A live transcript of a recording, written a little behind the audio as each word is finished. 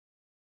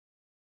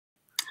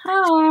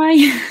Hi.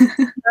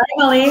 Hi,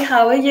 Mollie.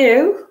 How are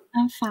you?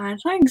 I'm fine,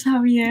 thanks. How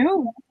are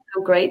you?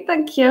 I'm great,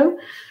 thank you.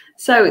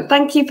 So,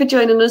 thank you for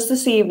joining us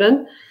this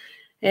evening.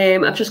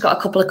 I've just got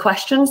a couple of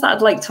questions that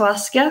I'd like to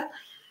ask you.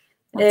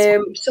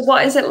 So,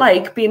 what is it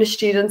like being a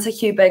student at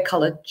Hugh Baird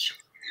College?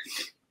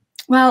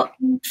 Well,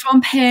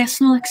 from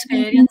personal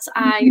experience,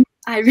 I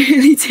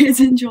really did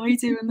enjoy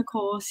doing the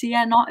course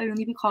here, not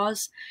only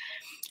because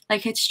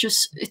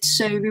it's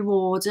so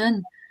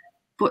rewarding,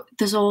 but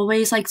there's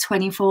always like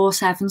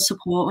 24/7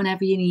 support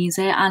whenever you need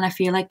it. And I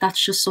feel like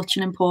that's just such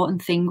an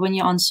important thing when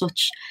you're on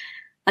such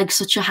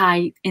a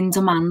high in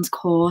demand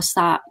course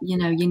that you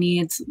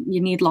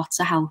need lots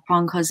of help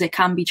on, because it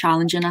can be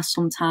challenging as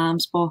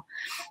sometimes, but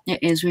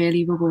it is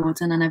really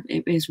rewarding and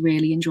it is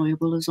really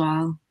enjoyable as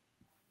well.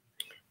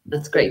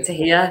 That's great to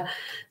hear.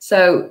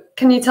 So,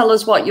 can you tell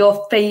us what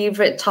your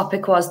favourite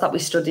topic was that we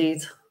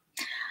studied?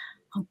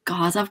 Oh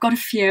God, I've got a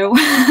few.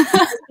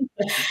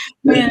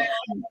 Yeah.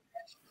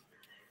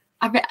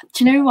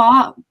 Do you know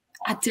what?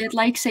 I did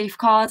like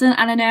safeguarding,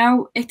 and I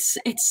know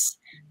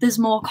there's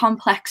more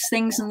complex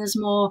things and there's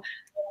more,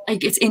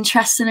 like, it's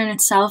interesting in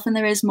itself and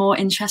there is more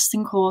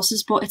interesting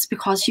courses, but it's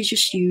because you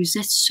just use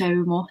it so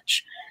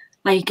much.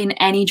 Like in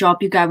any job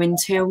you go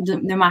into,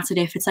 no matter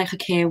if it's like a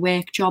care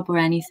work job or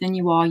anything,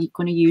 you're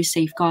going to use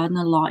safeguarding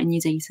a lot in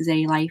your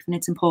day-to-day life, and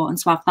it's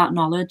important to have that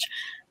knowledge.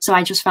 So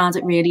I just found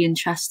it really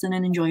interesting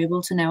and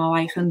enjoyable to know how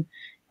I can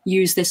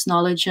use this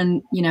knowledge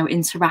and,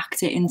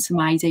 interact it into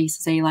my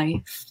day-to-day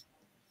life.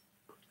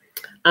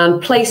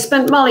 And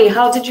placement, Mollie,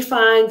 how did you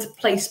find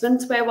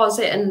placement? Where was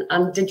it,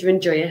 and did you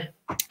enjoy it?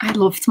 I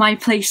loved my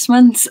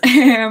placement.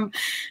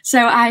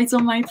 So I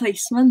done my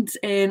placement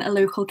in a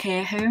local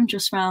care home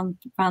just round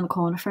the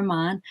corner from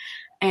mine.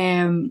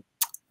 And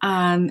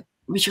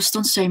we just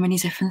done so many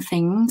different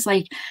things,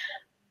 like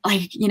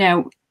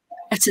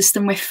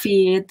assisting with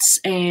feeds,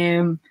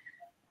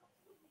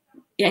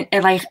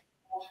 like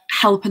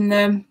helping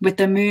them with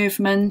their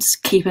movements,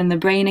 keeping the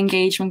brain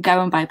engagement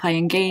going by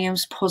playing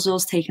games,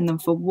 puzzles, taking them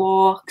for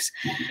walks.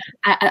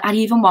 At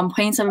even one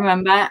point, I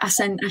remember I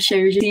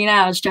showed you,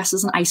 I was dressed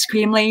as an ice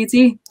cream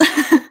lady,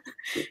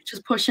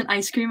 just pushing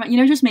ice cream,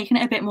 just making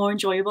it a bit more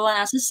enjoyable. And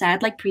as I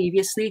said, like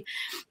previously,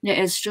 it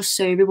is just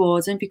so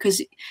rewarding,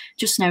 because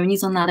just knowing you've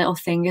done that little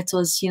thing, it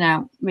does,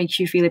 makes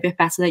you feel a bit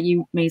better that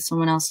you made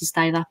someone else's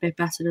day that bit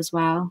better as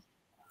well.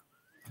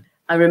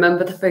 I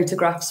remember the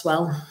photographs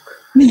well.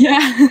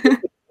 Yeah.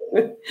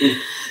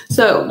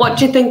 So, what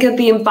do you think of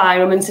the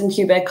environment in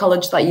Hugh Baird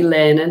College that you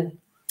learn in?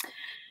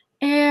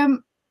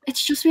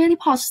 It's just really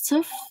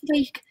positive.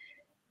 Like,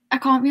 I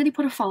can't really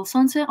put a fault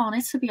on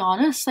it, to be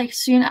honest. Like,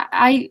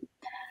 I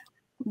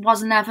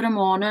was never a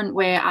morning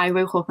where I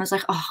woke up and was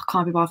like, oh, I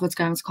can't be bothered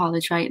going to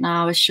college right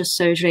now. It's just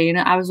so draining.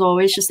 I was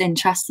always just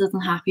interested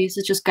and happy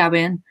to just go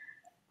in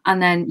and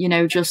then,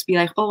 just be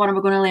like, oh, what am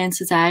I going to learn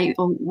today?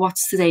 Or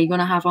what's today going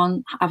to have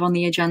on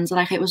the agenda?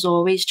 Like, it was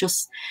always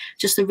just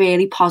a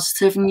really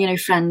positive and,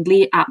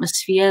 friendly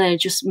atmosphere that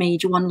just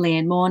made you want to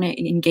learn more, and it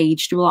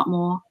engaged you a lot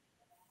more.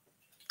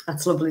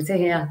 That's lovely to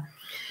hear.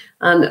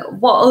 And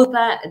what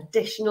other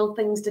additional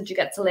things did you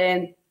get to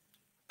learn?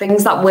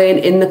 Things that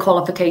weren't in the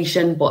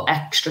qualification, but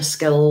extra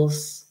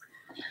skills?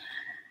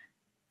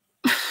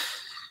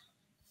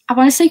 I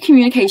want to say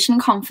communication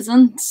and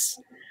confidence,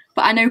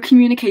 but I know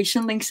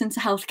communication links into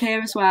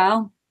healthcare as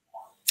well.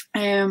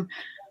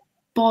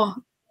 But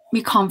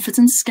my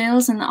confidence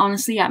skills, and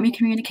honestly, my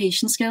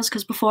communication skills,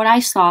 because before I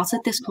started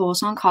this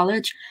course on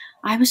college,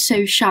 I was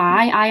so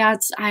shy. I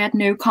had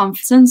no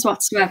confidence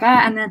whatsoever.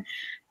 And then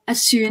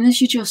as soon as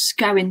you just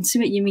go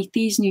into it, you meet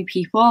these new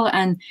people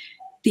and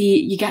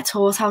you get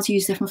taught how to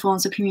use different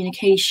forms of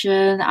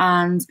communication.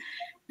 And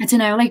I don't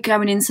know, like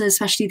going into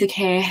especially the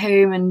care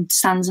home and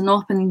standing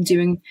up and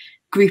doing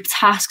group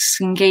tasks,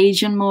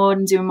 engaging more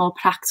and doing more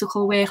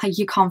practical work, like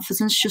your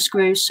confidence just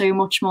grows so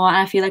much more. And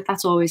I feel like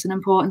that's always an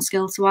important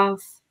skill to have.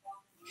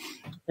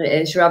 It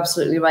is, you're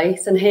absolutely right.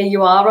 And here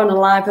you are on a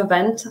live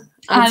event.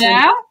 I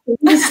know.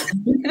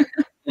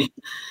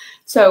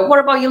 So what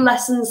about your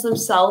lessons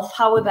themselves?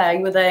 How were they?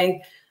 Were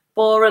they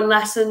boring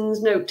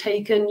lessons, note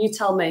taken? You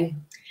tell me.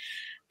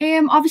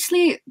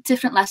 Obviously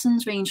different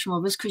lessons range from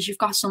others, because you've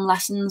got some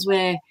lessons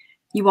where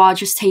you are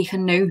just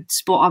taking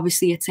notes, but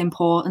obviously it's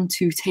important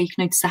to take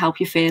notes to help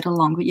you further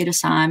along with your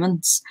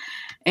assignments,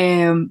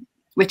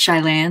 which I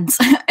learned.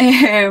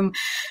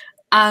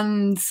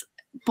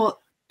 But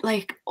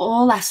like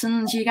all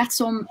lessons, you get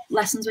some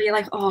lessons where you're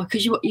like, oh,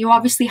 because you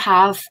obviously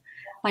have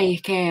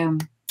like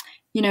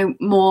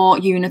more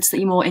units that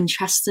you're more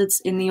interested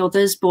in the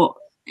others, but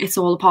it's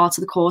all a part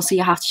of the course, so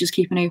you have to just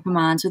keep an open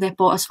mind with it.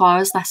 But as far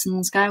as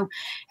lessons go,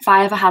 if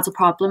I ever had a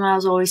problem, I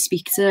was always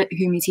speak to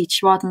who my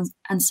teacher was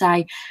and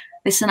say,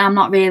 listen, I'm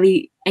not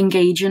really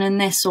engaging in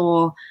this,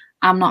 or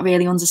I'm not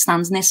really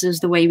understanding this. Is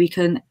the way we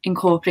can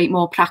incorporate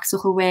more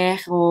practical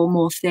work or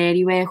more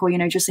theory work, or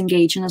just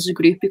engaging as a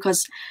group?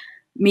 Because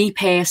me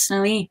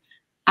personally,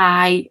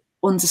 I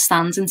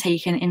understand and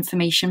taking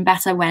information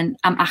better when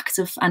I'm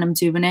active and I'm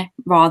doing it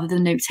rather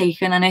than note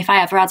taking. And if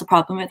I ever had a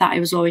problem with that,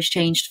 it was always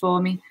changed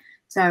for me.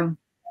 So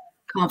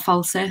can't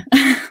fault it.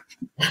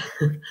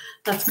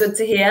 That's good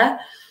to hear.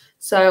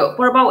 So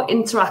what about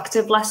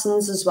interactive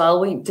lessons as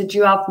well? Did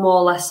you have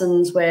more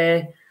lessons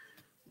where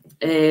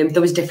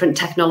there was different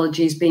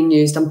technologies being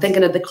used? I'm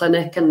thinking of the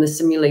clinic and the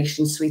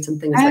simulation suite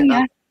and things like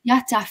that.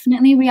 Yeah,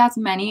 definitely. We had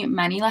many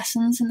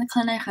lessons in the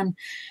clinic, and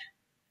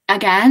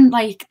again,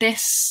 like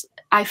this,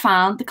 I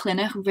found the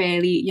clinic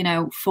really, you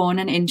know, fun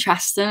and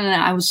interesting,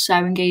 and I was so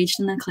engaged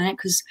in the clinic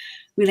because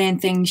we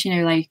learned things, you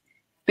know, like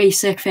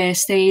basic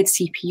first aid,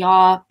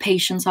 CPR,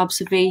 patient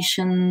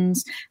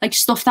observations, like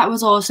stuff that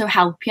would also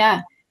help you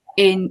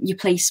in your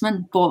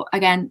placement. But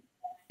again,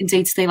 in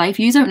day-to-day life,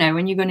 you don't know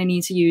when you're going to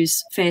need to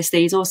use first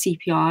aid or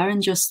CPR,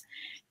 and just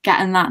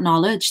getting that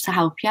knowledge to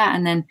help you.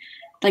 And then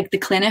like the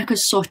clinic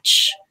is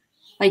such,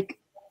 like,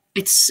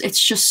 it's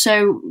just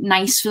so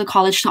nice for the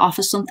college to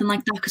offer something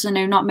like that, because I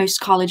know not most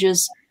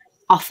colleges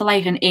offer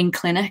like an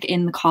in-clinic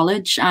in the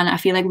college, and I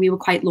feel like we were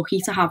quite lucky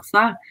to have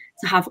that,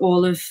 to have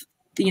all of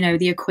the, you know,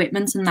 the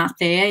equipment and that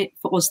there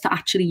for us to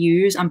actually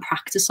use and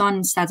practice on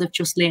instead of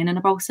just learning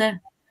about it.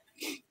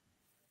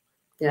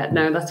 Yeah,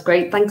 no, that's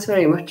great. Thanks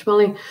very much,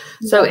 Mollie.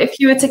 So if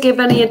you were to give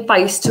any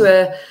advice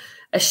to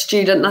a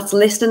student that's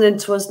listening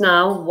to us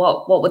now,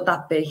 what would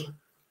that be?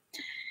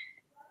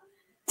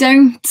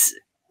 Don't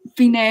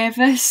be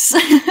nervous.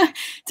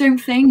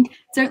 Don't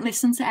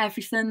listen to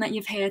everything that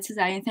you've heard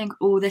today and think,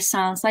 oh, this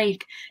sounds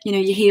like, you know,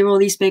 you hear all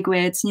these big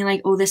words and you're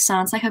like, oh, this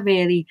sounds like a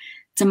really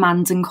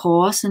demanding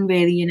course and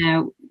really, you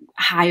know,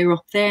 higher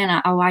up there,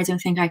 and oh, I don't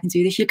think I can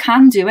do this. You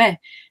can do it,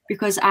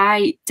 because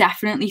I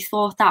definitely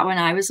thought that when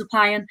I was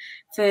applying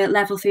for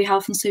level 3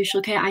 health and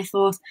social care. I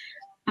thought,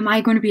 am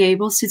I going to be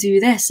able to do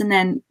this? And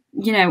then,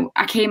 you know,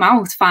 I came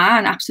out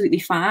fine, absolutely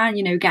fine,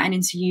 you know, getting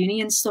into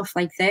uni and stuff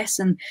like this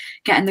and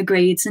getting the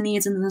grades I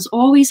need. And there's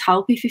always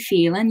help if you're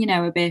feeling, you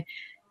know, a bit,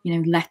 you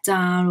know, let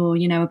down or,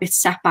 you know, a bit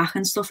set back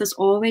and stuff. There's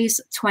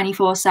always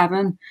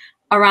 24/7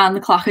 around the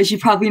clock, as you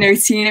probably know,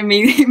 Tina,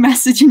 me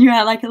messaging you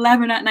at like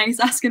 11 at night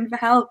asking for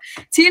help.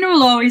 Tina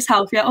will always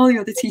help you. All the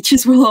other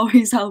teachers will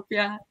always help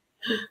you.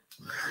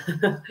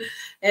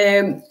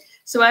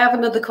 So I have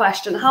another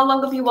question. How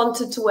long have you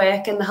wanted to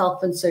work in the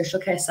health and social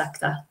care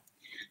sector?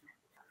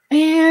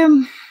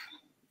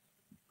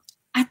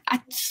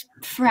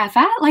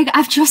 Forever. Like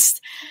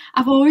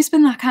I've always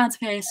been that kind of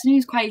person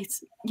who's quite,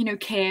 you know,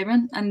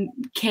 caring and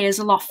cares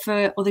a lot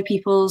for other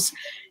people's,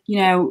 you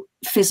know,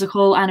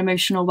 physical and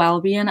emotional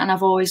well-being, and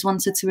I've always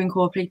wanted to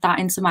incorporate that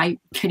into my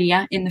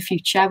career in the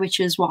future, which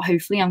is what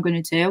hopefully I'm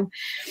going to do.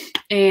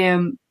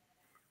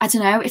 I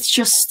don't know, it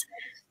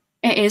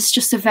is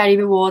just a very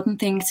rewarding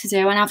thing to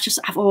do, and I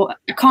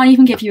can't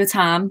even give you a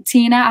time,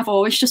 Tina. I've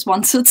always just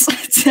wanted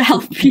to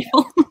help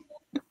people.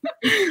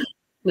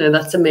 No,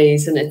 that's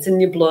amazing. It's in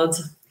your blood.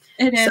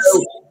 It is.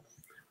 So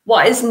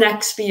what is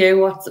next for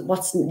you?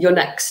 What's your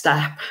next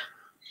step?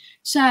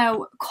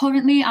 So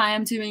currently I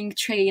am doing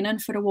training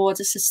for a ward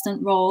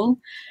assistant role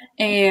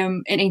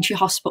in Aintree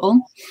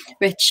Hospital,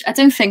 which I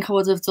don't think I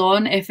would have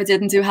done if I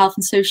didn't do health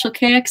and social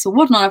care, because I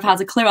would not have had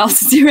a clue how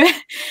to do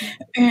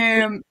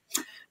it.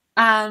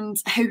 And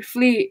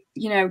hopefully,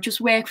 you know,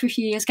 just work for a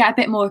few years, get a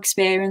bit more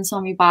experience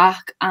on my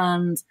back,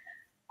 and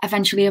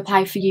eventually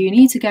apply for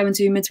uni to go and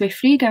do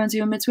midwifery, go and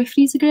do a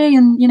midwifery degree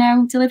and, you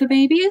know, deliver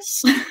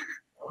babies.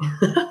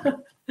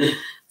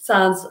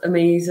 Sounds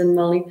amazing,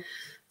 Mollie.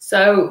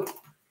 So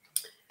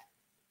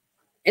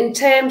in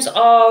terms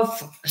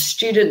of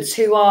students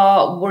who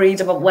are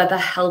worried about whether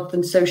health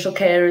and social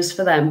care is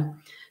for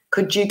them,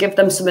 could you give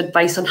them some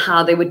advice on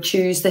how they would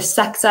choose this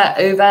sector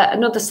over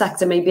another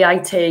sector, maybe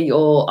IT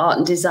or art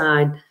and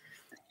design?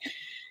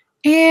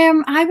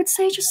 I would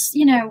say just,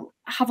 you know,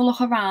 have a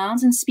look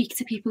around and speak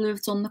to people who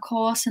have done the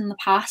course in the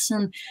past,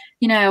 and,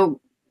 you know,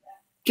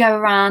 go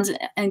around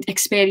and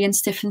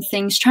experience different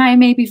things. Try and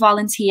maybe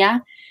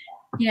volunteer,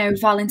 you know,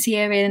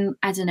 volunteer in,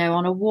 I don't know,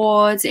 on a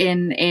ward,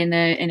 in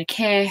a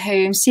care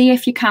home. See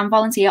if you can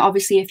volunteer.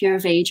 Obviously, if you're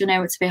of age, I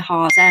know it's a bit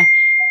harder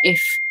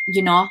if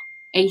you're not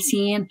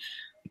 18.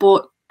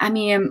 But I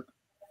mean,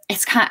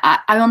 it's I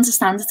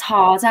understand it's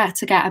harder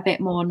to get a bit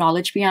more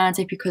knowledge behind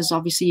it, because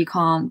obviously you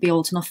can't be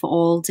old enough for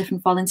all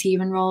different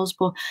volunteering roles.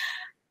 But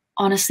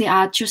honestly,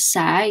 I'd just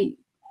say,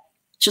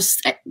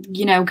 just,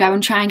 you know, go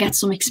and try and get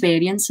some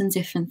experience in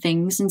different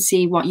things and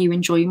see what you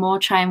enjoy more.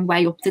 Try and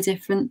weigh up the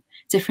different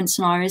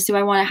scenarios. Do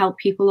I want to help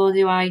people, or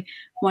do I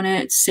want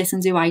to sit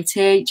and do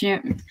IT?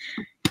 Do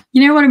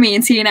you know what I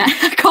mean, Tina?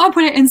 I can't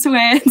put it into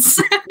words.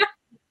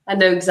 I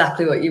know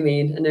exactly what you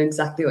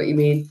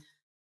mean.